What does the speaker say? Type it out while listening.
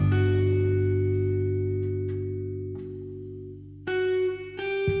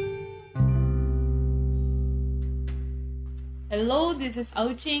Hello, this is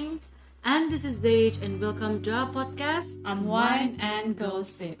Ouching. And this is Dej, and welcome to our podcast, Unwind and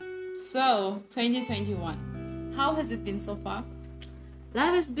Gossip. So, 2021. How has it been so far?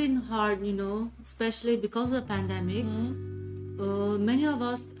 Life has been hard, especially because of the pandemic. Many of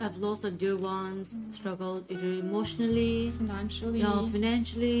us have lost our dear ones, struggled either emotionally,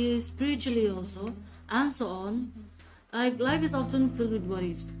 financially, spiritually also, and so on. Like, life is often filled with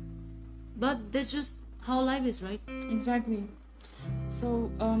worries. But that's just how life is, right? Exactly.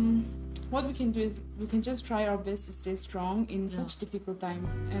 So, what we can do is we can just try our best to stay strong in such difficult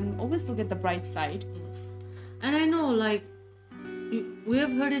times and always look at the bright side. Yes. And I know, we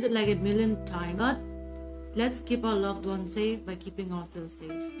have heard it like a million times, but let's keep our loved ones safe by keeping ourselves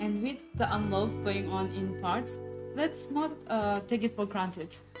safe. And with the unlock going on in parts, let's not take it for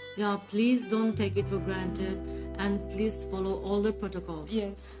granted. Yeah, please don't take it for granted, and please follow all the protocols.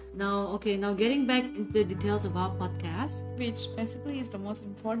 Yes. Now getting back into the details of our podcast, which basically is the most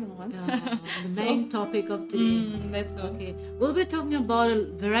important one. The main topic of today. Let's go. Okay, we'll be talking about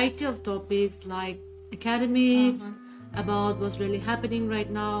a variety of topics like academics, about what's really happening right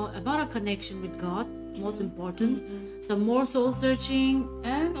now, about our connection with God, most important, some more soul searching,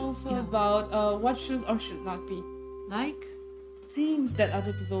 and also about what should or should not be. Like things that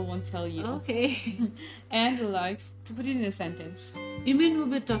other people won't tell you. Okay. And relax, to put it in a sentence. You mean we'll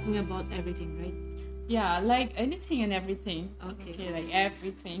be talking about everything, right? Yeah, like anything and everything. Okay, like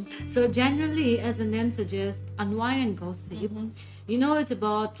everything. So generally, as the name suggests, unwind and gossip. It's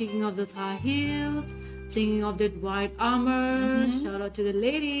about kicking off those high heels, flinging off that white armor. Shout out to the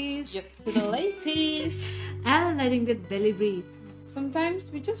ladies. Yep, to the ladies. And letting that belly breathe. Sometimes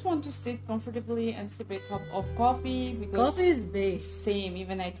we just want to sit comfortably and sip a cup of coffee because coffee is best. Same,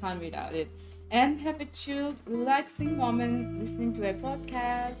 even I can't without it. And have a chilled, relaxing moment listening to a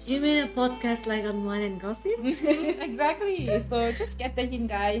podcast. You mean a podcast like Unwind and Gossip? Exactly. So just get the hint,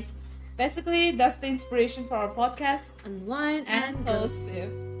 guys. Basically, that's the inspiration for our podcast, Unwind and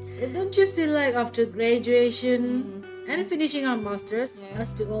Gossip. Gossip. Don't you feel like after graduation and finishing our masters, us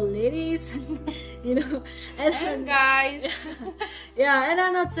to all ladies, and guys, and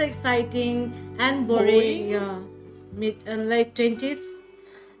are not so exciting and boring. Mid and late 20s,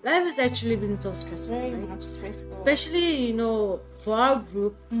 life has actually been so stressful. Very much stressful. Especially, for our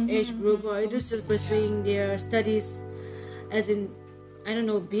group, age group, or either still pursuing their studies, as in,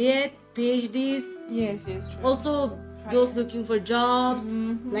 B.Ed, PhDs. Yes, true. Also, those looking for jobs,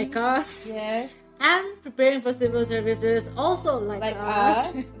 like us. Yes. And preparing for civil services, also like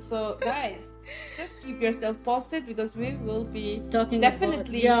us. So, guys, just keep yourself posted because we will be talking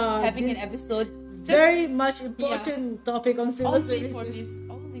definitely having an episode. Very much important topic on civil services.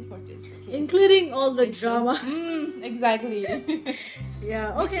 Only for this. Okay. Including all the drama. Exactly. Okay.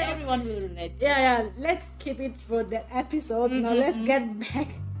 Which everyone will relate. Let's keep it for that episode. Now let's get back.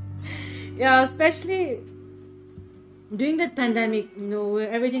 Especially during that pandemic,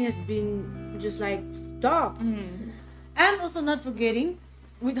 where everything has been just like stopped. And also not forgetting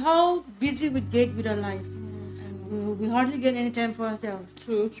with how busy we get with our life. We hardly get any time for ourselves.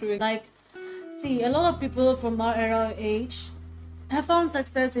 True. Like, see, a lot of people from our era age have found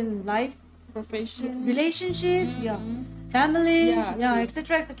success in life, profession, relationships, family,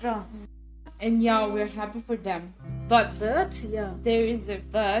 etc. And we're happy for them. But there is a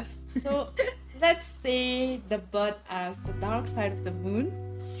but. So let's say the but as the dark side of the moon.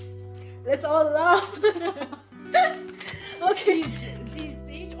 Let's all laugh. Okay. See,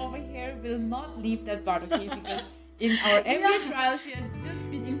 Sage over here will not leave that part, okay? Because in our every trial, she has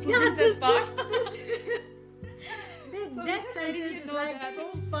just been improving that part. That sentence is like so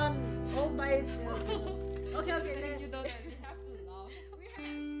fun all by itself. Okay. You know that we have to laugh.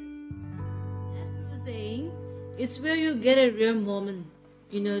 As we were saying, it's where you get a rare moment,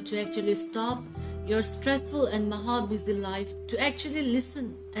 to actually stop your stressful and busy life to actually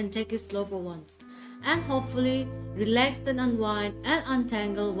listen and take it slow for once, and hopefully relax and unwind and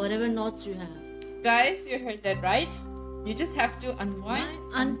untangle whatever knots you have. Guys, you heard that right? You just have to unwind,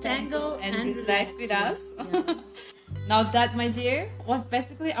 untangle and relax with us. Now that, my dear, was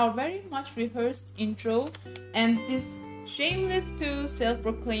basically our very much rehearsed intro, and this shameless to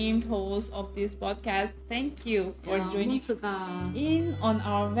self-proclaimed host of this podcast, thank you for joining in on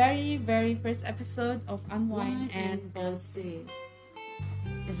our very, very first episode of Unwind and Gossip.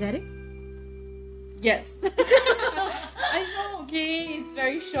 Is that it? Yes. I know, okay, it's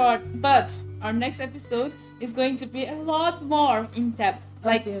very short, but our next episode is going to be a lot more in-depth.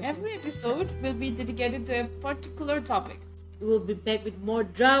 Every episode will be dedicated to a particular topic. We'll be back with more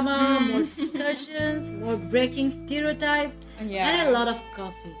drama, more discussions, more breaking stereotypes, and a lot of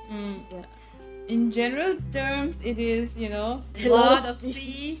coffee. In general terms, it is, you know, a lot of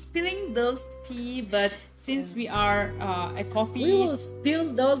tea, spilling those tea, but since we are a coffee, we will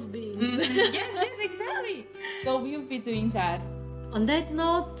spill those beans. Yes, exactly. So we'll be doing that. On that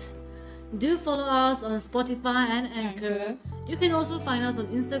note, do follow us on Spotify and Anchor. You can also find us on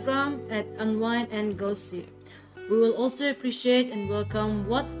Instagram at unwind and gossip. We will also appreciate and welcome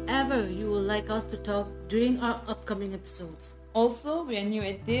whatever you would like us to talk during our upcoming episodes. Also, we are new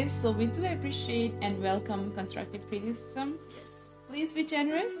at this, so we do appreciate and welcome constructive criticism. Yes. Please be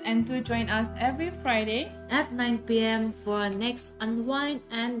generous and do join us every Friday at 9 p.m. for our next Unwind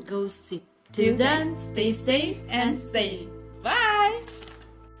and Gossip. Till then, stay safe and sane.